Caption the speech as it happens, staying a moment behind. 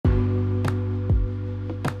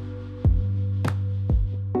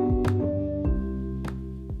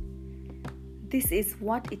This is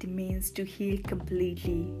what it means to heal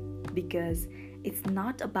completely because it's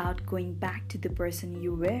not about going back to the person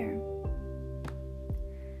you were.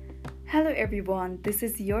 Hello everyone, this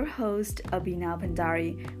is your host Abhina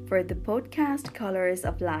Bhandari for the podcast Colors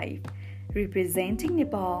of Life, representing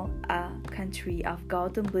Nepal, a country of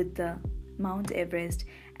Gautam Buddha, Mount Everest,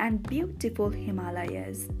 and beautiful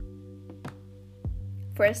Himalayas.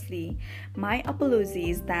 Firstly, my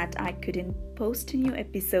apologies that I couldn't post new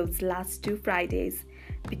episodes last 2 Fridays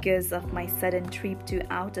because of my sudden trip to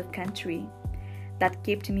out of country. That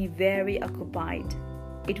kept me very occupied.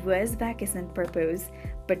 It was vacation purpose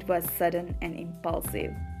but was sudden and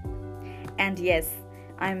impulsive. And yes,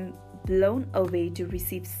 I'm blown away to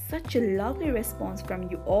receive such a lovely response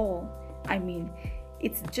from you all. I mean,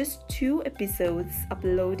 it's just 2 episodes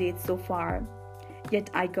uploaded so far.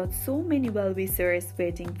 Yet I got so many well-wishers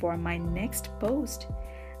waiting for my next post.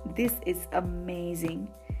 This is amazing.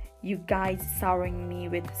 You guys showering me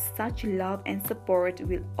with such love and support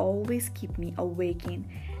will always keep me awakened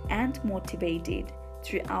and motivated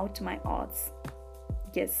throughout my odds.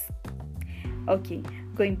 Yes. Okay,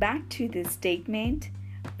 going back to this statement,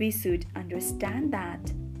 we should understand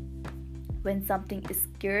that when something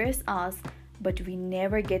scares us but we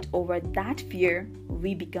never get over that fear,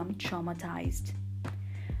 we become traumatized.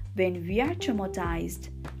 When we are traumatized,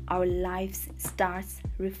 our lives starts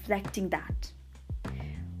reflecting that.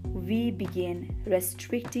 We begin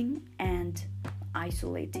restricting and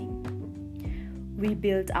isolating. We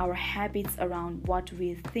build our habits around what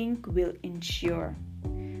we think will ensure.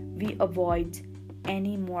 We avoid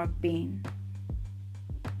any more pain.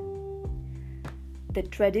 The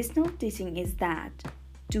traditional teaching is that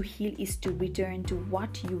to heal is to return to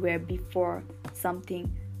what you were before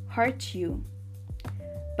something hurt you.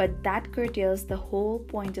 But that curtails the whole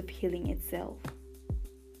point of healing itself.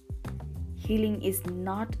 Healing is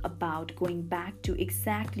not about going back to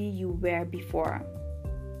exactly you were before.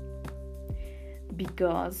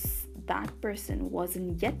 Because that person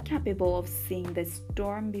wasn't yet capable of seeing the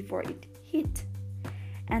storm before it hit.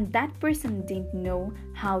 And that person didn't know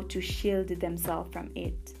how to shield themselves from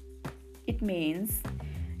it. It means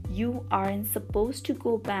you aren't supposed to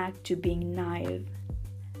go back to being naive,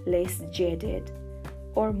 less jaded,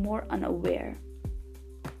 or more unaware.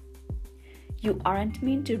 You aren't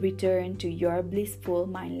meant to return to your blissful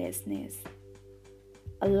mindlessness,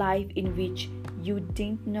 a life in which you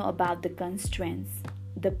didn't know about the constraints,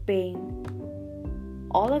 the pain,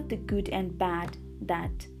 all of the good and bad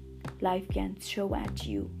that life can throw at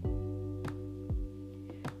you.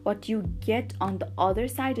 What you get on the other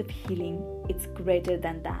side of healing is greater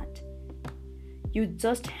than that. You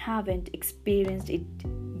just haven't experienced it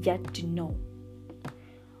yet to know.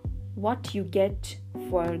 What you get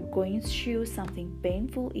for going through something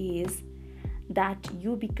painful is that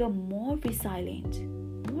you become more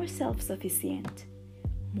resilient, more self-sufficient,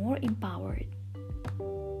 more empowered.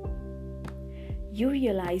 You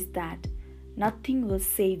realize that nothing will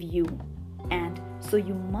save you, and so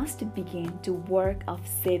you must begin to work of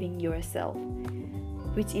saving yourself,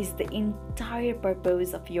 which is the entire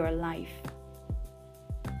purpose of your life.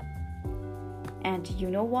 And you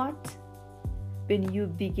know what? When you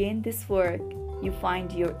begin this work, you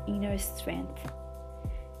find your inner strength.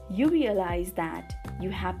 You realize that you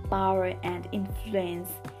have power and influence,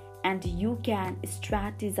 and you can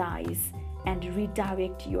strategize and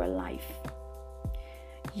redirect your life.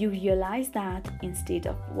 You realize that instead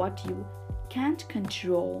of what you can't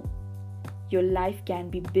control, your life can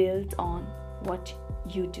be built on what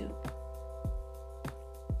you do.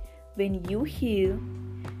 When you heal,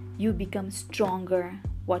 you become stronger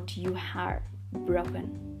what you are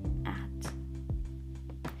broken at.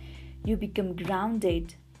 You become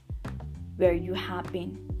grounded where you have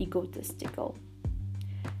been egotistical.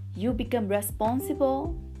 You become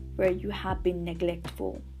responsible where you have been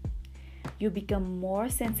neglectful. You become more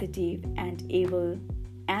sensitive and able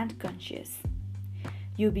and conscious.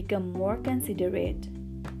 You become more considerate.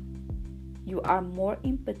 You are more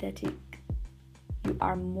empathetic. You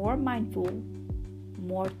are more mindful,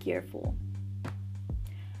 more careful.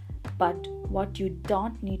 But what you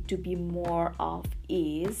don't need to be more of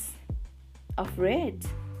is afraid.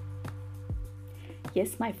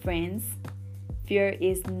 Yes, my friends, fear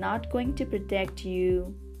is not going to protect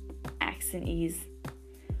you. Action is.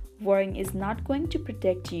 Worrying is not going to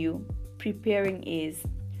protect you. Preparing is.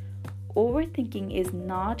 Overthinking is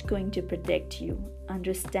not going to protect you.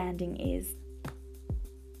 Understanding is.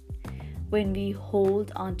 When we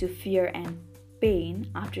hold on to fear and pain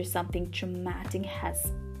after something traumatic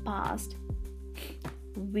has passed,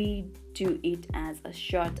 we do it as a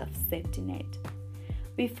sort of safety net.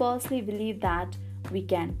 We falsely believe that we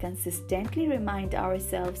can consistently remind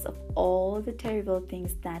ourselves of all the terrible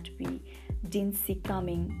things that we didn't see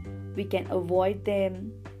coming, we can avoid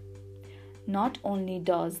them. Not only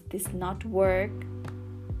does this not work,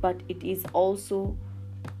 but it also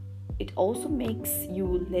makes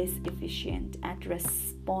you less efficient at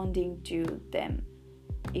responding to them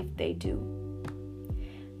if they do.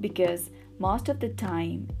 Because most of the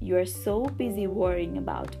time you are so busy worrying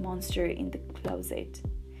about monster in the closet,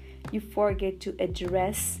 you forget to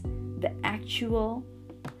address the actual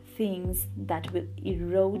things that will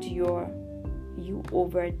erode you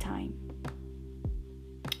over time.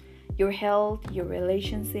 Your health, your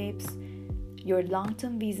relationships, your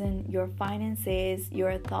long-term vision, your finances,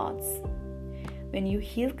 your thoughts. When you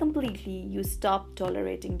heal completely, you stop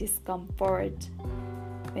tolerating discomfort.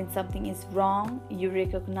 When something is wrong, you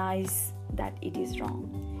recognize that it is wrong.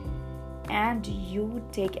 And you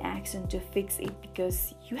take action to fix it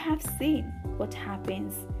because you have seen what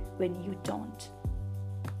happens when you don't.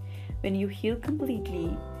 When you heal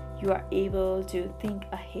completely, you are able to think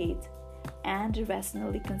ahead and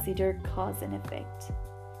rationally consider cause and effect.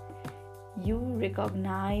 You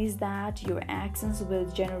recognize that your actions will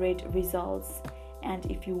generate results, and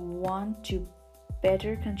if you want to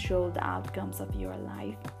better control the outcomes of your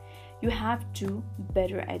life, you have to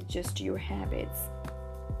better adjust your habits.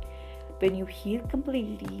 When you heal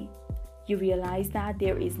completely, you realize that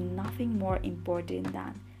there is nothing more important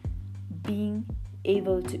than being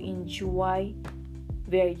able to enjoy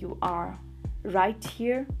where you are, right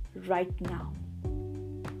here, right now.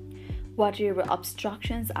 Whatever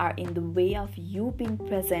obstructions are in the way of you being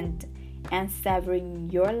present and savoring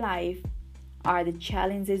your life are the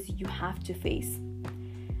challenges you have to face.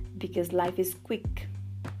 Because life is quick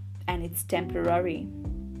and it's temporary.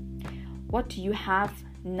 What you have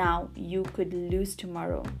now, you could lose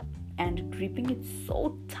tomorrow, and gripping it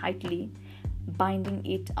so tightly, binding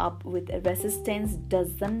it up with a resistance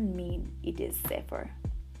doesn't mean it is safer.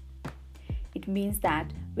 It means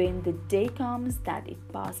that when the day comes that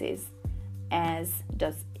it passes, as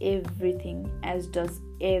does everything, as does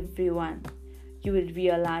everyone, you will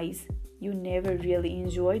realize you never really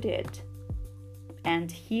enjoyed it.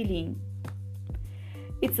 And healing,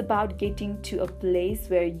 it's about getting to a place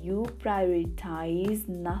where you prioritize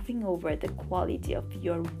nothing over the quality of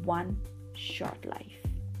your one short life.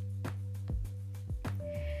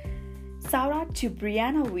 Shout out to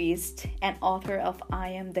Brianna Wiest, an author of I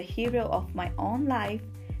Am the Hero of My Own Life,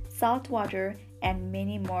 Saltwater, and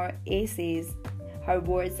many more essays. Her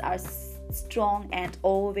words are strong and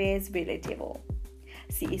always relatable.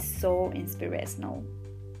 She is so inspirational.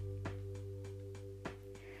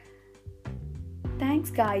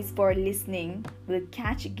 Thanks guys for listening. We'll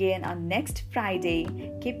catch again on next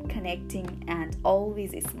Friday. Keep connecting and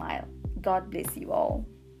always smile. God bless you all.